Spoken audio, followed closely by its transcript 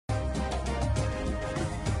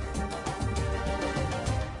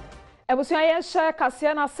Ebusuya yesha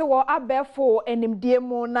Kasee na se wo abefo enimdie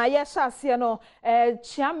mu na yesha ase no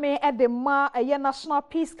chiame edema eye National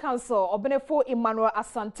Peace Council obenefo Emmanuel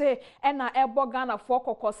Asante na ebo Ghana fo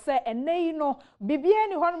kokose eneyi no bibie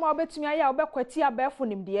ni hono ma obetumi aya obekwati abefo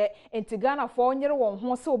nimdie enti Ghana fo nyere won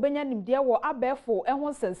ho se obenya nimdie wo abefo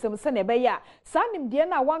ho sensem se ne beya sa nimdie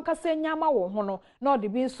na wankasa nyama wo ho no na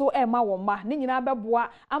odibi so ema wo ma ni nyina beboa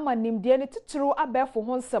ama nimdie ne titiro abefo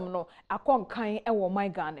ho nsem no akonkan wo my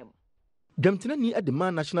Ghana. Dwamtenani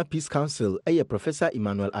Adom National Peace Council Professor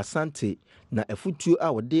Emmanuel Asante na efutuo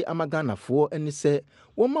a wode amaganafo eni se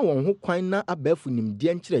woma won ho kwan na abafu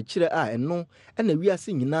nimde nkyerɛkyerɛ a eno na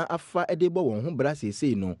wiase nyina afa edebo won ho bra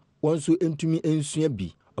sesei no wonso entumi ensua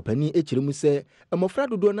bi opani ekyeremu se emofra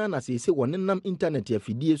dodo na sesei wonenam internet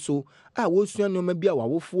afidie so a wosua nneoma bi a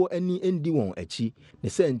wawofo ani endi won achi ne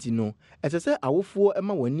senti no esese awofo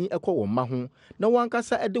ema wani ekɔ won ma ho na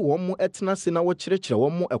wankasa ede won mo etena se na wo kyerɛkyerɛ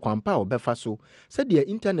won mo ekwampa a obefa so se de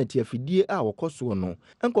internet afidie a wokoso no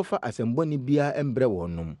enkofa asemboni bia embre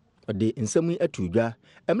wonnom ode nsɛm atudwa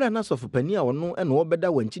emra na sofopani a wono ene wobɛda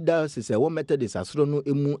wanchi diocese wo Methodist asoro no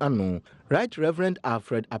emu ano Right Reverend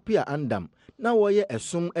Alfred Apia Andam na woye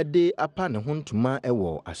esum ede apa ne ho ntoma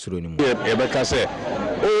ewo asoro ni mu ebeka se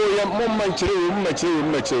o ya momma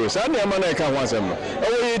nkyere sa na ama na eka ho asɛm no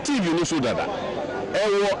ye TV no so dada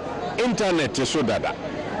ewo internet so dada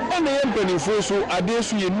ona ye mpanifo so ade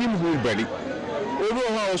so ye nim hu bari obi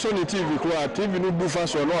ho so ni TV ko TV no bufa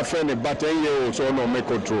so no afa ne button ye so no make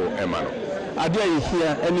control ema no ade ye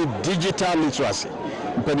here any digital literacy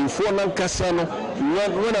mpanifo na nkasa no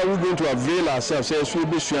when are we going to avail ourselves say so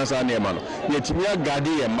be suansa na ema no yetimi agade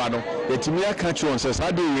ye ma no yetimi aka on says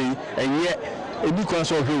ade we enye ebi kwan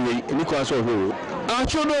so hwe our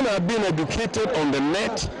children are being educated on the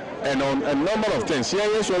net and on a number of things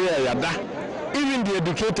here so yada even the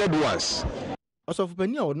educated ones.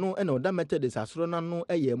 Osofopani a ono ena oda Methodist asoro na no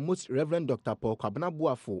Most Reverend Dr. Paul Kwabena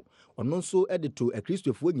Boafo ono nso edito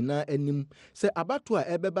Kristofo nyina anim se abato a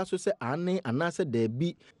ebeba so se ane anase da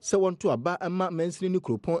bi se wonto aba ama mansini ni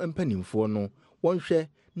kropon empanimfo no wonhwe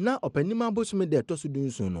na opanima abosome de to so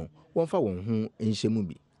dunsu no wonfa won ho enhyemu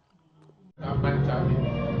bi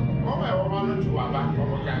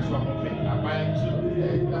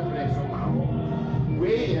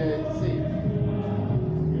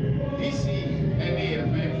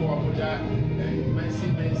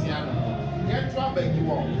get to beg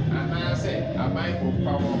you all, and I said, I might go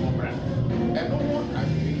power over. And no one can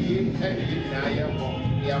be any denial for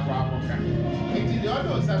the Africa. It is the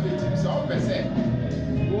other service, so percent.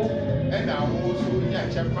 And I also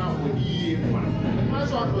get a man with ye.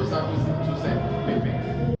 That's what was I was to say.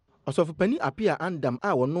 Osofopani Apia Andam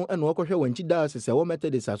a wono ena wokohwe wanchi diocese wo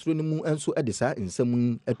Methodist asoro ni mu enso edisa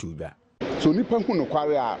nsam atudwa. So nipa hu no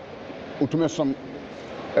kware a otumesom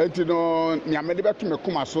enti no nyamede beto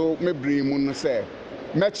mekoma so mebri mu no se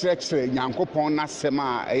mekyerɛkyerɛ Nyankopɔn na asɛm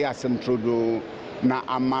a ɛyɛ asɛm trodo na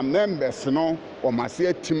ama members no ɔmase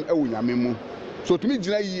atim ɛwɔ nyame mu so tumi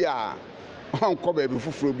gyina yi a ɔnkɔ baabi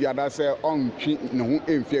foforo bi ada sɛ ɔntwi ne ho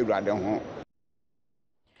emfi awurade ho.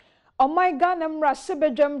 Oh my Ghana mra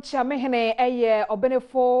sebedwam chiamehene eye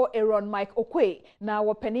obenefo Aaron Mike Okwe na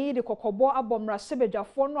wopani de kokobo abomra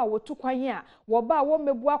sebedwafo no a wotu kwan a wo ba wo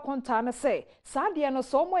mebu akonta ne se saade no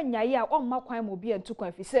so mo anyaye a omma kwan mo bi antu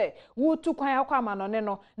kwan fi se wo tu kwan akwa amanone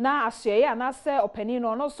no na asoye ana se opani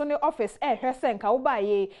no no so ne office hwe se nka wo ba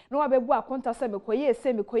ye na wo bebu akonta se mekoye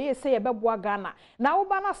se ye bebu Ghana na wo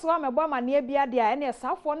ba na so amebo amane bia de a ene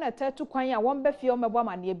safo na tatu kwan a wo mba fie o mebo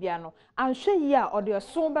amane bia no anhwe yi a ode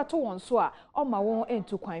so beto so a oma won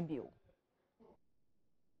entu kwan bio.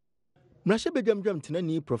 Mrashe bedwamdwam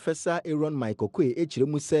tenani Professor Aaron Mike Okwe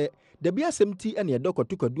echiremu se da bia semti ene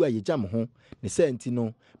edokotokodu ayejam ho ne senti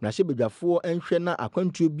no mrashe bedwafo enhwe na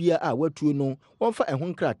akwantuo bia a watuo no wonfa ehon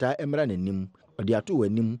nkrata emra nanim ode ato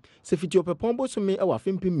wanim se fiti opepon bosome e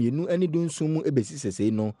wafempem mienu ani dunsun mu ebesi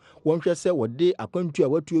sesei no wonhwe se wode akwantuo a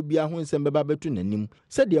watuo bia ho nsem beba betu nanim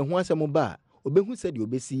se de ho asem ba obehu se de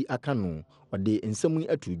obesi aka no ode nsɛm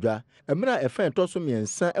atudwa emra efa etoso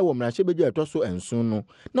miensa ewo mrahye bedwa etoso enson no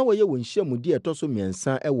na woye wonhyiamudi etoso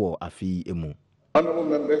miensa ewo afi emu. Honorable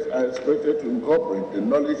members are expected to incorporate the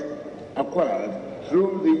knowledge acquired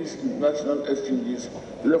through these international exchanges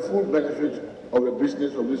to the full benefit of the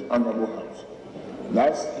business of this honorable house.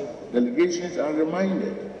 Thus, delegations are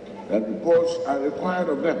reminded that reports are required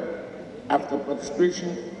of them after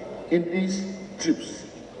participation in these trips.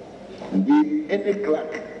 Indeed, any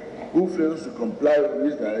clerk who fails to comply with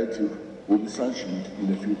this directive will be sanctioned in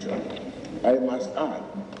the future. I must add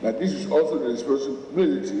that this is also the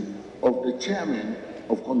responsibility of the chairman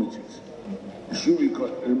of committees. It should be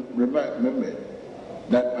remembered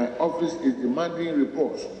that my office is demanding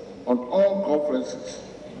reports on all conferences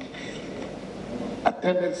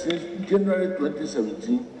attended since January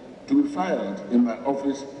 2017 to be filed in my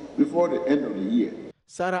office before the end of the year.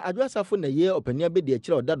 Sarah Adwasafo na ye opania be de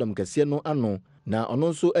kire Adom Kasee no ano na ono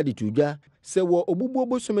nso editudwa se wo obubu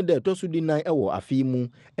obosome de toso di nan ewo afi mu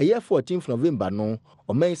eye 14th November no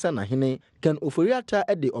omensa na hene kan oforiata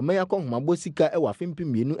ede omenya kohomabo sika ewo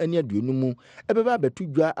afimpimienu ani aduonu mu ebeba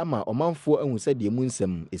betudwa ama omanfo ehun se de mu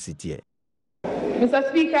nsem esitie. Mr.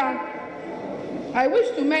 Speaker, I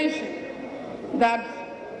wish to mention that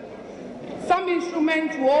some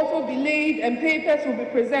instruments will also be laid and papers will be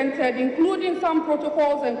presented, including some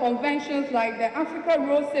protocols and conventions like the Africa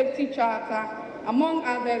Road Safety Charter, among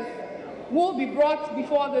others, will be brought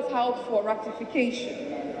before this House for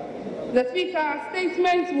ratification. The Speaker,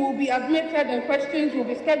 statements will be admitted and questions will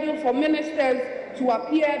be scheduled for ministers to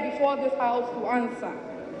appear before this House to answer.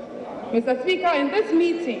 Mr. Speaker, in this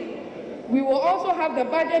meeting, we will also have the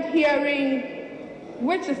budget hearing,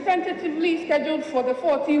 which is tentatively scheduled for the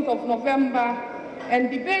 14th of November, and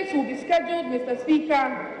debates will be scheduled, Mr.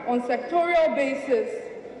 Speaker, on sectorial basis.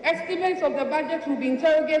 Estimates of the budget will be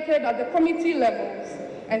interrogated at the committee levels,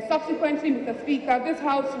 and subsequently, Mr. Speaker, this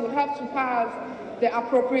House will have to pass the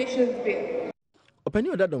appropriations bill. Opani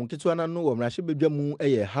Adom Kitwana no wo mrahye bedwa mu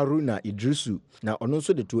eye Haruna Idrisu na ono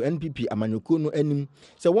nso de to NPP amanyoko no anim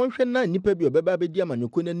se wonhwe na nipa bi obeba bedi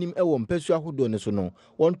amanyoko no anim ewo mpasu ahodo ne so no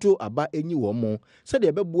wonto aba enyi wo mo se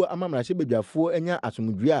de bebua amamrahye bedwafo enya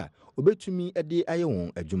asomdwe a obetumi ede aye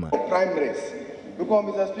won adwuma. Primaries, because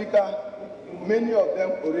Mr. Speaker, many of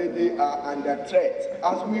them already are under threat,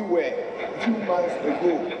 as we were 2 months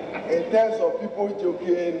ago, in terms of people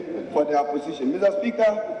joking for their position. Mr.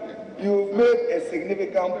 Speaker, you've made a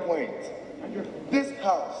significant point. This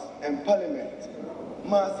House and Parliament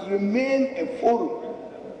must remain a forum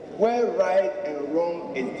where right and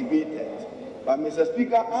wrong is debated. But, Mr.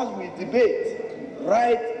 Speaker, as we debate,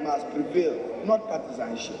 right must prevail, not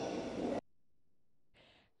partisanship.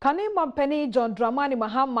 Kanima Penny John Dramani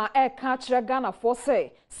Mahama catch Ghana for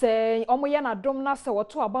say omoya na dom na se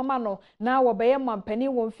woto abama no na wobeye mampani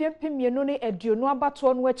won fiempimienu ne aduonu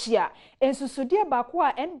abato no achia ensusudie baako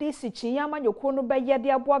a NDC chinyama nyoko no beye de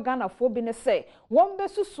aboa Ghana fo bi ne se won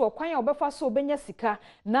besusu okwan a obefa so obenya sika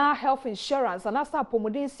na health insurance na sa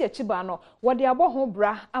apomodin si achiba no wode abo ho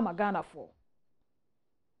bra ama Ghana fo.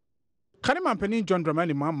 Kanima Penny John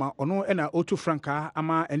Dramani Mahama ono ena otu franka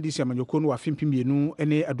ama NDC amanyoko no afimpimienu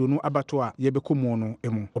ene aduonu abato a yebekomo no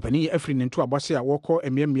emu. Opani afri ne nto abose a woko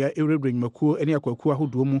emiamia ewrebre nyimakuo ene akwakuo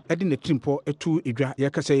ahodo mu ede ne trimpo etu edwa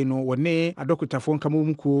yakasai no wone adokotafo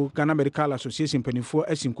nkamomkuo Ghana Medical Association panifo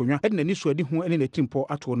asinkonwa ede ne niso adi hu ene ne trimpo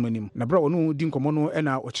ato no manim. Na bra wono di nkomo no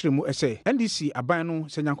ena okiremu ese NDC aban no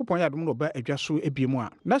se nyankopon ya dom no ba edwa so ebiemu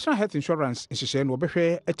a National Health Insurance insise no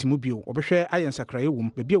obehwe atimu bio obehwe ayensakraye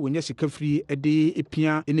wum bebia wonya sika free ede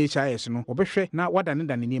epia NHIS no obehwe na wadane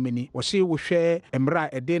dane niemani wose wohwe emra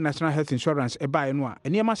ede National Health Insurance ebae no a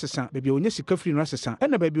eniema sesa bebia wonya sika free no asesa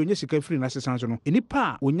ena bebia wonya sika free no asesa so no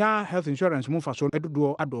enipa wonya health insurance mu fa so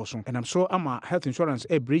edodo adoso enam so ama health insurance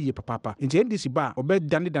ebreye papa nti NDC ba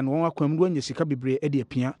obedane dane won akwam no wonya sika bebre ede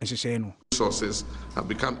epia ensese no. Resources have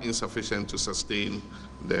become insufficient to sustain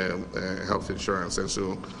the health insurance, and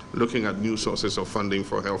so looking at new sources of funding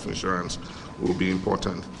for health insurance will be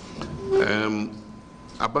important.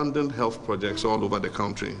 Abandoned health projects all over the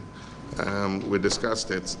country, we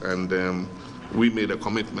discussed it, and we made a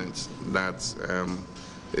commitment that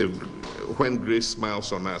when grace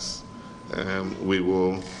smiles on us, we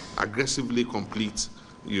will aggressively complete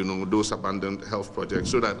those abandoned health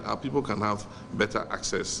projects so that our people can have better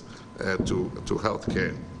access to health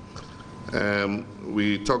care.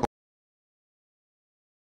 We talk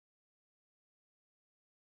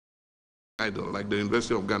like the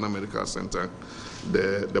University of Ghana Medical Center,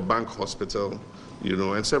 the Bank Hospital,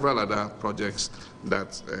 and several other projects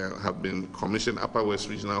that have been commissioned, Upper West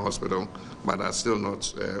Regional Hospital, but are still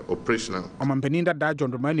not operational. Omampeninda da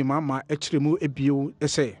John Dramani Mahama echiremu ebio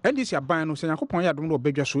ese NDC aban no senyakopon ya dom no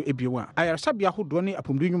obedwa so ebio a ayarsabia hodo ne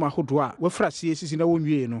apomdu nwuma hodo a wafrase sisi na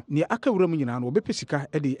wonwie no ne akawuram nyina no obepesika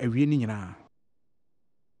e de awie ni nyina.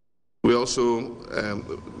 We also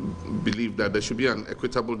believe that there should be an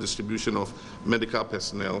equitable distribution of medical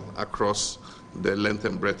personnel across the length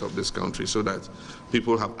and breadth of this country so that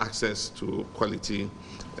people have access to quality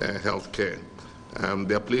health care.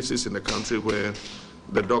 There are places in the country where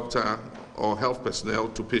the doctor or health personnel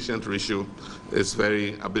to patient ratio is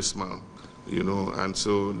very abysmal, and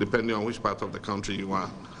so depending on which part of the country you are,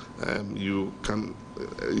 you can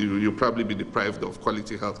you probably be deprived of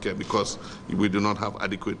quality healthcare because we do not have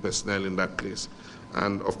adequate personnel in that place.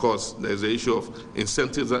 And of course, there's the issue of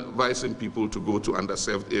incentivizing people to go to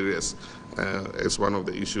underserved areas. It's one of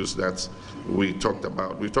the issues that we talked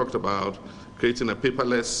about. We talked about creating a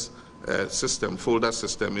paperless system, folder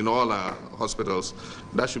system in all our hospitals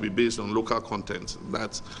that should be based on local content,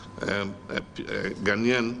 that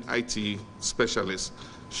Ghanaian IT specialists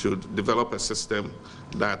should develop a system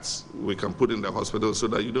that we can put in the hospital so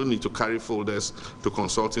that you don't need to carry folders to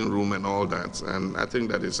consulting room and all that. And I think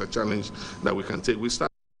that is a challenge that we can take. We start.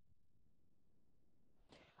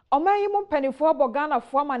 Omayimo penifo abogana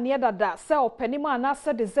fo amane dada se openimo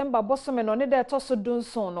anase December bosome no ne de toso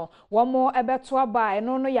dunson no womo ebeto aba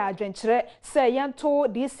eno no ya adwenkyere se yento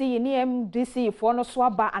DC ni MDC fo no so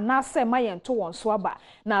aba anase ma yento won so aba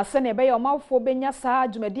na se ne be yomafo benya sa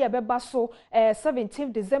adwumadi ebeba so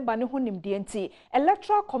 17th December ne honimde enti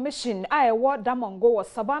Electoral Commission a ewo damongo wo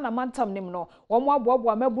sabana mantam nim no womo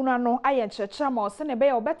aboabo amabuna no ayenkyerkyere ma se ne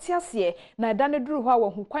be obeti ase na da ne duru ho a wo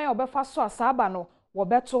hu kwan obefa so asaba no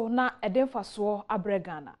Wobeto na edemfaso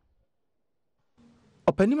abregana.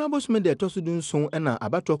 Opanima bosume de toso dunson na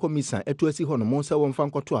abato komisa etuasi ho no monsa wonfa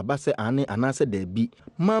nkoto abase ane anase da bi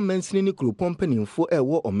ma mansini ni kropon panimfo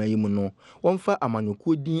ewo omayimu no wonfa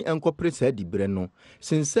amanyokuo din enkopre sa dibre no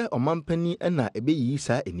sense omampani na ebeyi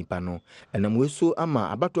sa enipa no enamweso ama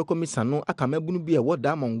abato komisa no akamabunu bi ewo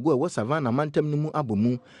da mongo ewo savana mantam nimu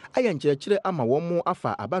abomu ayankyerkyere ama womo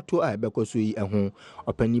afa abato a ebekoso yi eho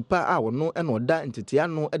opanipa a wono na oda ntetea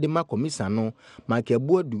no de ma komisa no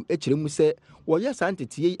makebuadu ekiremu se woya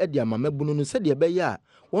santetie edi amamabunu no sede beya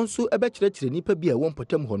wonso ebekyerkyere nipa bi a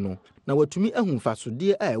wonpotam ho no na watumi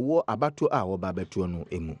ahumfasode a ewo abato a wo babeto no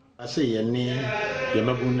emu ase yene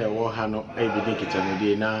yemabunu na ewo ha no ebidi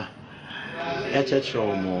kitamode na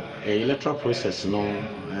ekyerkyere mo electoral process no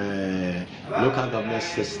local government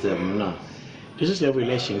system na this is every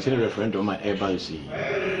election in a referendum at every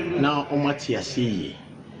now omati ase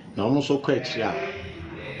na omo kwa ekyira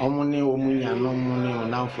omune omunya no omune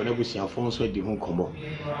onamfo na busiafo nso di hu kobo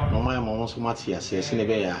no my mom so mati ase ne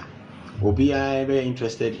be ya obi a be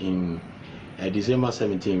interested in December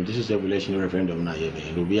 17th this is the election referendum na ye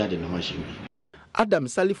be obi a de no machine Adam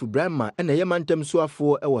Salifu Brahma ena yemantam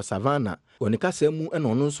suafo ewo savana onikasa mu ena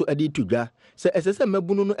ono nso ade tudwa se esese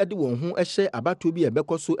mabunu no ade won ho ehye abato bi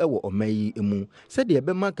ebekoso ewo omayi emu se de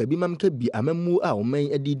ebema ka bi mamka bi amamu a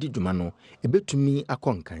omayi ade di dwuma no ebetumi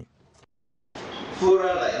akonkan.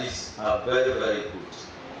 Fora like this are very, very good.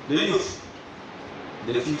 The youth,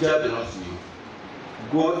 the future belongs to you.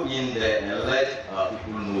 Go in there and let our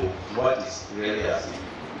people know what is really happening.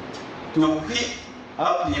 To pick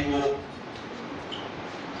up people,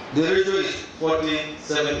 the ratio is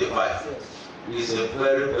 40-75. It's a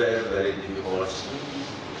very, very, very difficult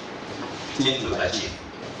thing to achieve.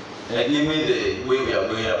 And even the way we are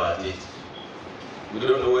going about it, we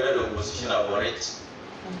don't know whether the opposition are for it,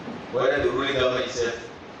 whether the ruling government itself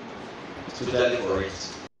is totally for it.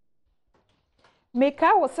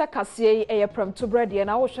 Meka wose Kasee eye Premotobre de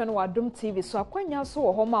na wo hwe no Adom TV so akwanya so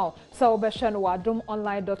wo homa so wo be hwe no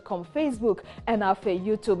adomonline.com Facebook and afa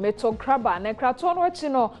YouTube meton kraba na krato no achi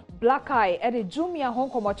no Black Eye e de Jumia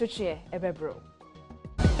honkomo twetwe ebebro.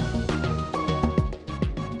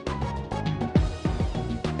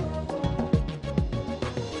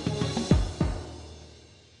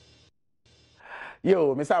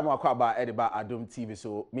 Yo, Mr. Mwakwaba ediba Adom TV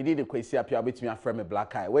so me did the kwesi apia betimi afrɛ me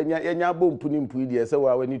Black Eye. When ya bom punimpu die se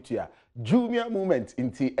wa wani tua. Jumia moment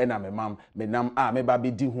inti ena me mam me nam a me ba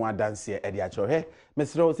be di ho adanse e de acho he. Me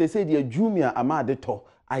sro se die Jumia ama de to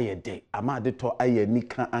ayede ama de to aye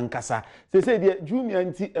nika ankasa. Se die Jumia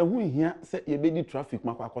nti ehu hia se ye be di traffic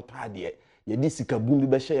makwa akoto ade. Ye di sika bum bi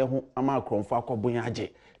be hye ye ho ama akromfo akobon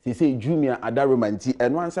age. Se Jumia adaroma nti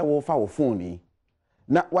eno ansa wo fa wo phone ni.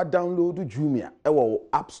 Na wa download Jumia ewo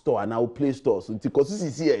App Store na Play Store so nti koso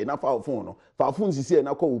sisi e na fa phone no fa phone sisi e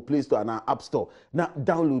na ko Play Store na App Store na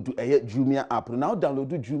download Jumia app na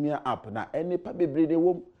download Jumia app na ene pa bebre de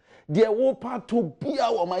wom de wo pato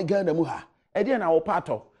bia wo my Ghana mu ha e de na wo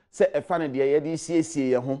pato se e fa ne de ye de siesie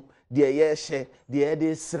ye ho de ye hye de ye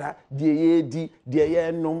de sra de ye di de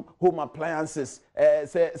ye nom home appliances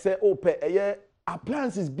se ope ye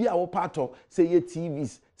appliances bia wo pato se ye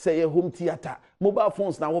TVs say your home theater, mobile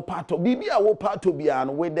phones now wo part of bibi a wo part of bian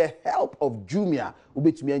with the help of Jumia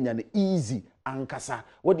ubetumi anya easy ankasa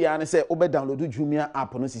what the ane say obe download Jumia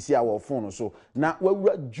app no sisi our phone so na we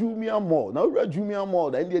Jumia mall now we Jumia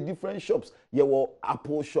mall and the different shops yɛwɔ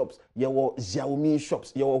Apple shops, yɛwɔ Xiaomi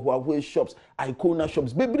shops, yɛwɔ Huawei shops, Icona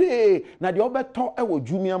shops, bebree. Na deɛ ɔbɛtɔ ɛwɔ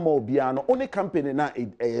Jumia Mall bia no, only company na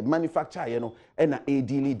manufacture yɛ no ɛna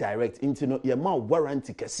daily direct into no yɛma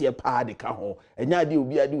warranty kɛseɛ paa de ka ho. Ɛnya de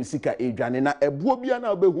obi ade usika edwane na ɛbuo bia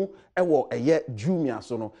na ɔbɛhu ɛwɔ ɛyɛ Jumia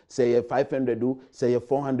so no, sɛ yɛ 500 o, sɛ yɛ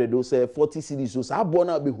 400 o, sɛ yɛ 40 cedis o, saa aboɔ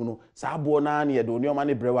na ɔbɛhu no, saa aboɔ na ne yɛde onioma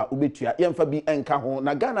ne brewa ubetua yɛmfa bi enka ho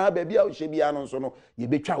na Ghana baabi a wohye bia no nso no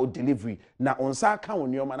yɛbɛtwa o delivery na onsa ka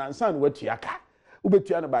onioma na nsa no watua ka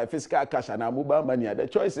ubetua no by physical cash and mobile money. The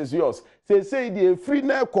choice is yours. Say the free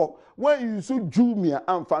neko when you so Jumia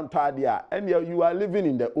and Fantadia and you are living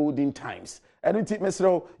in the olden times. And it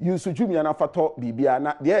mesro you so Jumia na fato bibia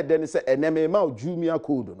na there then say eneme ma Jumia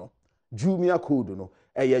code no. Jumia code no.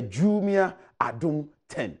 Eye Jumia Adom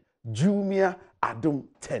 10. Jumia Adom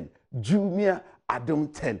 10. Jumia Adom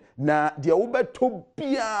 10. Na dia ubeto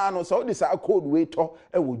bia no so this code we to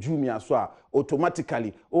e wo Jumia so a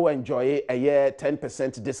automatically enjoy a year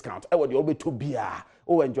 10% discount. E wo dia ubeto bia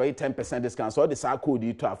enjoy 10% discount. So this code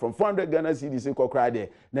you to from 400 Ghana cedis ko cry there.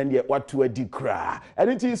 Then the what to a decra. And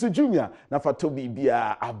it is Jumia na fa to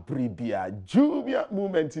bia abribia. Jumia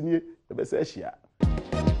movement ni e be se hia.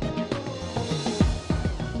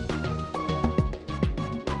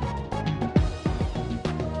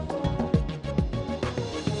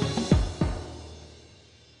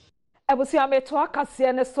 Ebusia Premotobre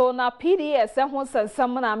Kasee ne so na PDS ho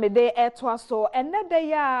sansam na Midday eto so enede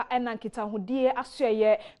ya enankita hodie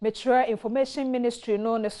asoye Metro Information Ministry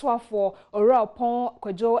no ne soafo Oropon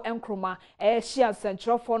Kojo Enkroma ehia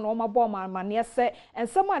sentrofo no mabo mamane se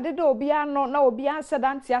ensam adede obi ano na obi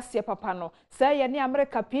ansedante ase papa no se ye ne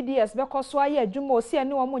America PDS bekoso aye adwuma osi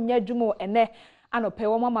ene wo nya adwuma ene anope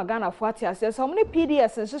wo mama Ghana fo ate ase so ne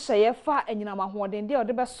PDS nhyehyeye fa anyina mahoden de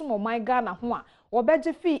ode besom man Ghana ho a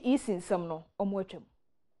wobeje fi isinsam no omwatwam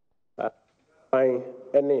ban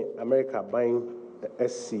ene America ban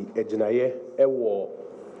SC ejinaye ewo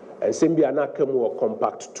ensem bia na aka mu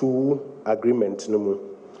compact 2 agreement no mu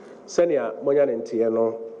senia monya ne ntie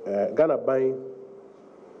no Ghana ban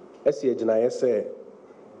SC ejinaye se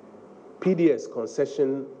PDS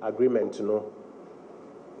concession agreement no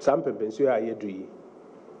sampempensu a yedu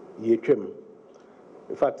yetwam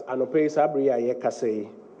in fact anope sabri a yekase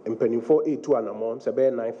mpanimfo A2 anamon sebe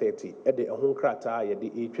 9:30 ede ehun krata ye de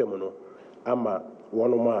etwam no ama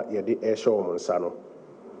wonoma ye de ehwe wo nsa no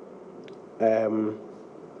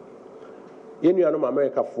yenuanom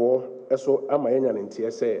America fo eso ama yenya ne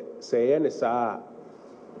ntie se ye ne saa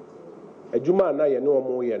adwuma na ye ne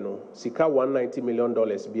omo ye no sika $190 million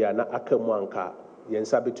bia na aka mu anka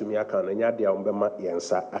yensa betumi aka na nya de a ombema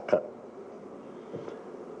yensa aka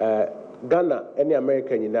Ghana ene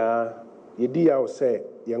America nyina yedi ya say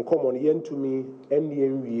yenkomo no yentumi ene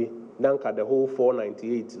enwie nanka the whole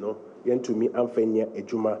 498 no yentumi amfanya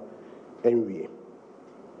adwuma enwie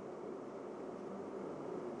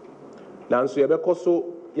nanso yebekoso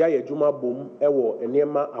ya adwuma bom ewo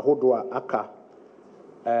enema ahodo a aka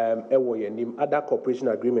ewo yenim other cooperation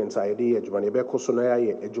agreements a yedi adwuma yebekoso na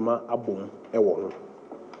ya adwuma abom ewo no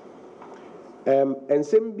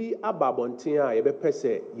ensem bi ababonten a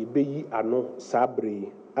yebepese yebeyi ano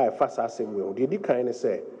sabre a fasa asem we di kan ne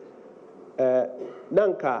se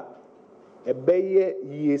nanka ebeye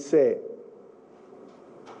yie se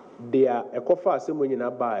dia ekofa asem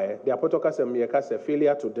nyina bae dia potoka sem ye ka se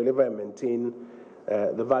failure to deliver and maintain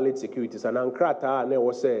the valid securities and ankrata na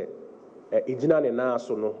wo se ejina ne na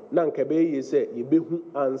so no nanka beye se yebehu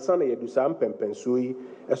ansa na yedusa mpempenso yi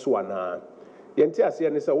eso ana yenti ase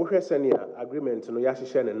ne se wo hwese ne agreement no ya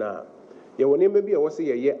hyehye ne na ye woni bi a wo se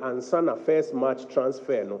ye ansa na first match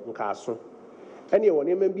transfer no nka aso ene ye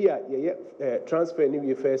woni bi a ye transfer ni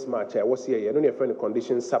we first match a wo se ye no ne friend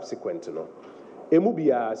condition subsequent no emu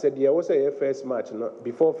bia said ye wo se ye first match no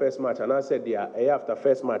before first match and I said dia after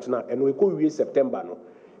first match na eno e ko wie September no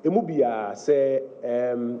emu bia se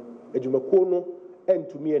edwumako no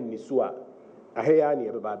entumi aniso a aheya ne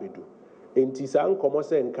ye beba bedu enti sa nkomo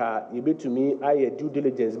se nka ye betumi aye due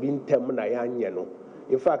diligence bi ntem na ya anye no.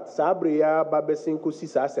 In fact, Sabria Babesinko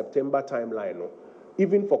Sisa September timeline, no,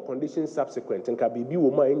 even for conditions subsequent, and Kabibi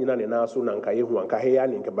Woma in Naso Nankaye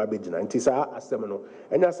Huankahean in Kababijina, and Tisa Asemano,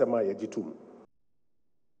 and Asama Yajitum.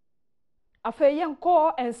 Afe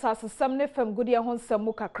yenko ensasesem ne fam gudie ho nsem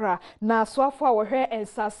mu kakra na soafo a wohwe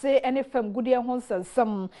ensase ene fam gudie ho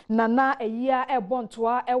nsem na eyia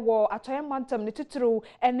ebontoa ewo atoye mantam ne tituru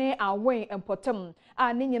ene awen empotem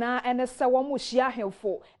a ne nyina ene se wo mu hia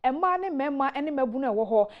ahemfo emma ne mema ene mabunu ewo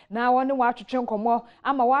ho na wone watwetwe nkomo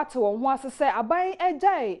ama wate wo ho asese aban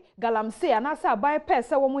ejai galamse anase aban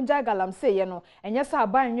pese wo mu njai galamse ye no enye se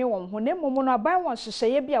aban nwe wo ho ne momo no aban won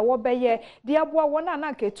hyehyeye bia wo beye de aboa wona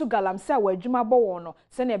na ka etu galamse a adwuma bɔ wɔn no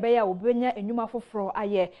se na ɛbɛyɛ obenya enwuma foforo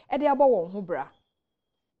ayɛ ɛde abɔ wɔn ho bra.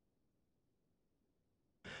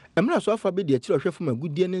 Emra so afa be de akira hwefo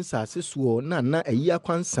magudie ne nsase so na ayi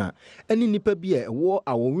akwansa ene nipa bi a ɛwɔ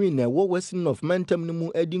awowin na ɛwɔ western of mantam no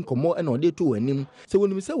mu adi nkomo na ɔde to wanim sɛ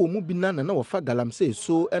wonim sɛ wo mu bi na wɔfa galamsey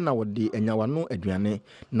so na wɔde anyawano aduane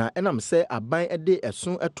na enam sɛ aban ɛde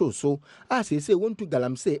ɛso ɛto so a sɛ wontu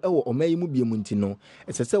galamsey ɛwɔ ɔmayi mu bie mu nti no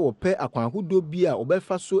ɛsɛ sɛ wɔpɛ akwan ahodo bi a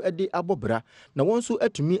ɔbɛfa so ɛde abɔbra na wɔn so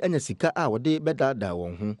atumi anya sika a wɔde bɛdaadaa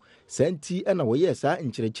wɔn ho santi na wɔyɛ saa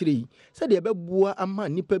nkyerɛkyerɛ yi sɛ de ɛbɛboa ama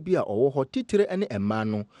nipa bi a ɔwɔ hɔ titire ene ɛma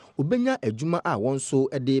no obenya adwuma a wɔn so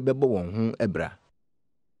de bɛbɔ wɔn ho ɛbra.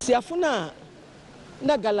 Siafuna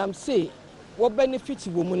na galamsey wo benefit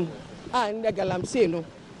woman a na galamsey no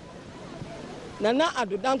na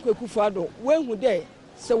adodanko ekufuado wenhu de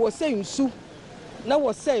se wo say nsu na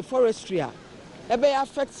wo say forestry a ebe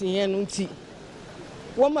affect yen no nti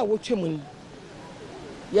wo ma wo twemu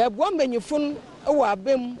ye bo mbanyifun wo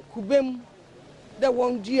abem kubem de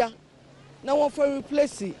won dua na won for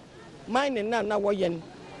replace mining na woyen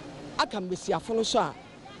aka mbesiafo no so a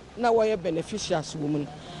na woye beneficiaries woman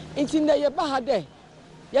nti na ye ba ha de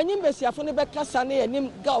yanyi mbesiafo no bekasa na yanim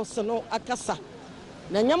girls no akasa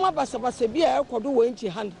na nyama basabasa bi a ekodo wo nchi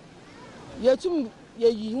han yetum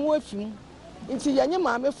yeyi hu afim nti yanyi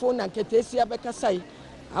maamefo na nketesi abekasa yi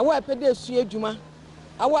awa epede esu adwuma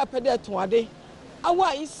awa epede tonade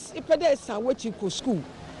awa epede san wachi ko school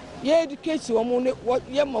ye education wo mu ne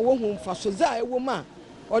ye ma wo hu mfaso za ewo ma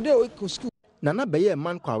ode ko school nana beye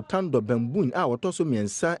man kwa utando bambun a wotoso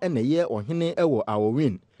miensa ene ye ohene ewo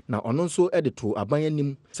awowin na ono nso edeto aban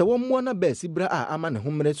anim se wo mmo na ba sibra a ama ne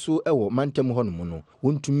homre so ewo mantem ho no no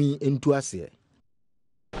wontumi entu ase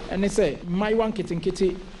ene se mai wan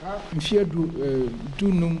kitinkiti mfie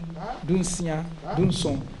dunum dunsia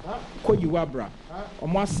dunson koyiwa bra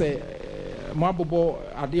omo ase mo abobo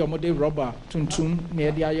ade omode rubber tuntum na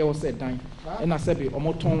ede aye wo se dan na sebe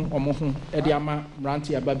omoton omo ho ede ama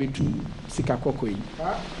ranti ababetu sika kokoi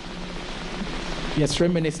yes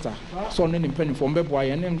prime minister so no nimpen for mbeboa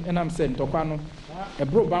ye enam se ntokwa no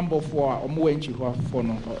ebro bambo for omo wanchi ho for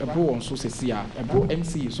no ebro won so sesi a ebro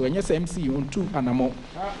MC so enye se MC ontu anamo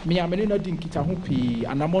me amene no di nkita ho pi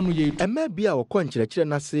anamo no ye ema bia wo konkyerɛkyerɛ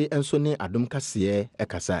nase enso ne Adom Kasee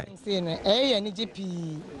ekasai se no ye GP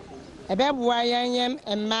ebeboa yanyem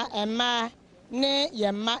emma ne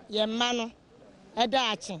yemma no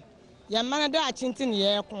edaachi yemma no daachi ntin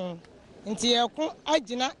ye kon nti ye kon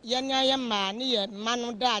agina yenya yemma ne yemma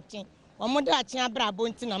no daachi omo daachi abrabo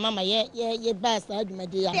ntin na mama ye ba sa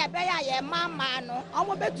adumade ya be ya ye mama no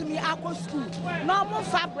omo betumi akọ school na omo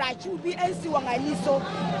fa branch bi ensi won ani so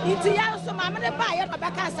nti ya so mama ne ba ye no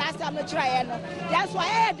beka sa asa me kira ye no ya so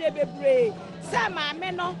ye de bebre se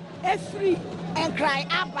mama no e free and cry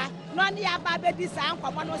aba no ne aba be di sa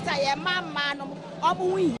nkwamo no say ye mama no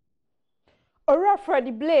omo wi Ora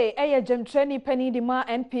Freddie Blay eye jemtreni pani di ma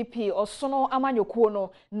NPP osono amanyokuo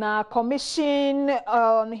no na Commission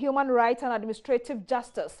on Human Rights and Administrative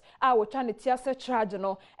Justice a wo twa ne tiase charge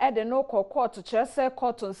no e de no court kyerese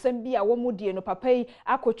court nsem bi a wo mudie no papai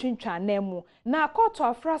akotwintwa na mu na court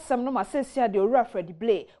afrasem no masesia de Ora Freddie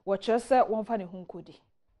Blay wo kyerese wonfa ne hunkodi.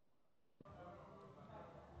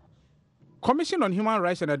 Commission on Human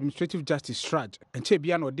Rights and Administrative Justice Strad and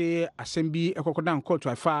Chebia no de assembly ekokodan court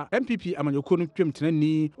afa MPP amanyoko no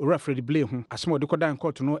twemtenani Ora Freddie Blay ho asemo de kodan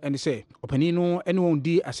court no ene se opani no ene won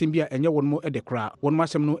di assembly enye won mo edekra won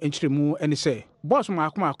masem no enkyeremu ene se boss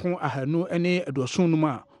maako ahanu ene adosun no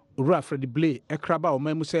ma Ora Freddie Blay ekraba o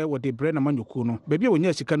mamu se wo de bre na manyoko no baabi a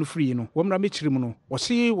wonya sika no free no womra mekyirimu no wo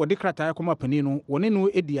se wo de krata akoma pani no wone no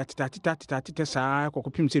edi atita saa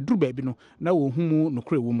kokopim se duru baabi no na wo humu no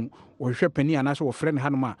kure wo mu wo hwehwe pani anaso wo frɛ ne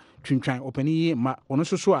hanoma twintwan opani ma ono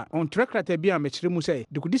soso a on trekrata bi a mekyirimu se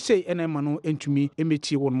de kudi sei ena ma no entumi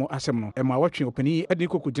emeti won mo asem no e ma watwe opani edi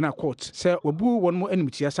kokogina court se wabu won mo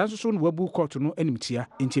enimtia sanso so no wabu court no enimtia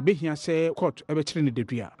enti behia se court ebekyire ne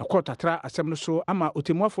dedua na court atra asem no so ama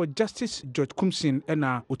otemuafo for Justice George Kumsin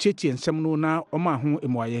ena ochetie nsɛm no na ɔma ho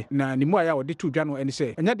emuaye na nimuaye a ɔde to dwa no ɛne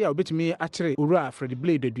sɛ ɛnya de a obetumi akyere owura Fred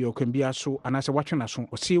Blade aduokwan bia so anase watwena so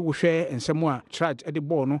ɔse wohwɛ nsɛm a charge ɛde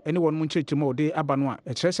bɔɔ no ɛne wɔn mo nkyerɛkyerɛm a ɔde aba no a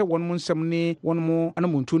ɛkyerɛ sɛ wɔn mo nsɛm ne wɔn mo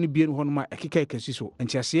anamontuo no bie no hɔ no ma ɛkeka ɛkɛsi so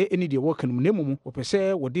ntiaseɛ ɛne deɛ wɔka no mu na mmom wɔpɛ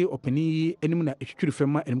sɛ wɔde ɔpanin yi anim na ɛtwitwiri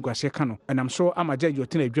fam ma animguaseɛ ka no ɛnam so ama gya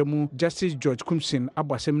yɔtena adwa mu Justice George Kumsin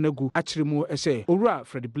abɔ asɛm no agu akyerɛ mu ɛsɛ owura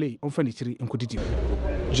Fred Blade ɔmfa ne tiri nkɔdidi.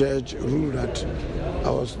 Judge ruled that I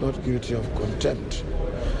was not guilty of contempt.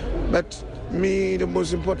 But the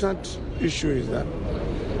most important issue is that,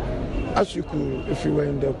 as you could, if you were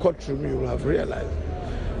in the courtroom, you will have realized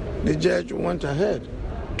the judge went ahead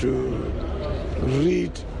to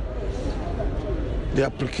read the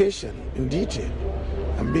application in detail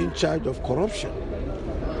and being charged of corruption,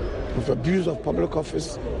 of abuse of public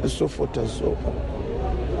office, and so forth and so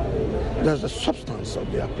on. That's the substance of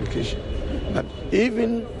the application. But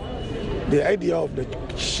even the idea of the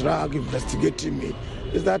shrag investigating me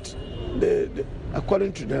is that,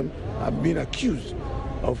 according to them, I've been accused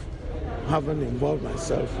of having involved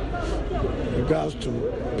myself in regards to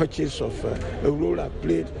purchase of a role I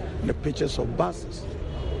played in the purchase of buses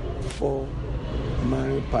for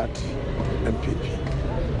my party, MPP.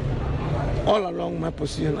 All along, my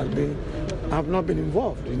position has been, I have not been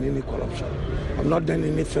involved in any corruption. I've not done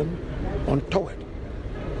anything untoward.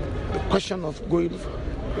 The question of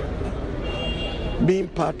being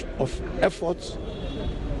part of efforts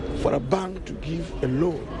for a bank to give a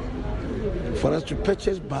loan for us to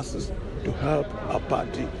purchase buses to help our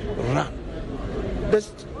party run.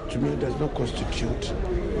 This, to me, does not constitute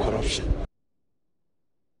corruption.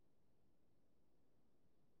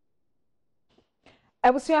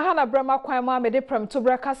 Ebusia hana brema kwan ma mede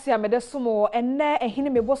Premotobre Kasee mede somo enne ehini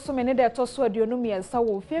me bosome ne de to so aduonu miensa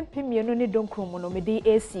wo fimpimienu ne donkrum no mede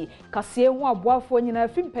AC Kasee hu aboafo nyina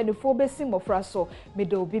fimpanifo besi mofra so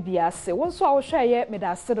mede obibia ase wonso a wo hweye mede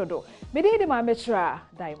asedodo mede de ma mechira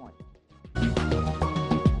Diamond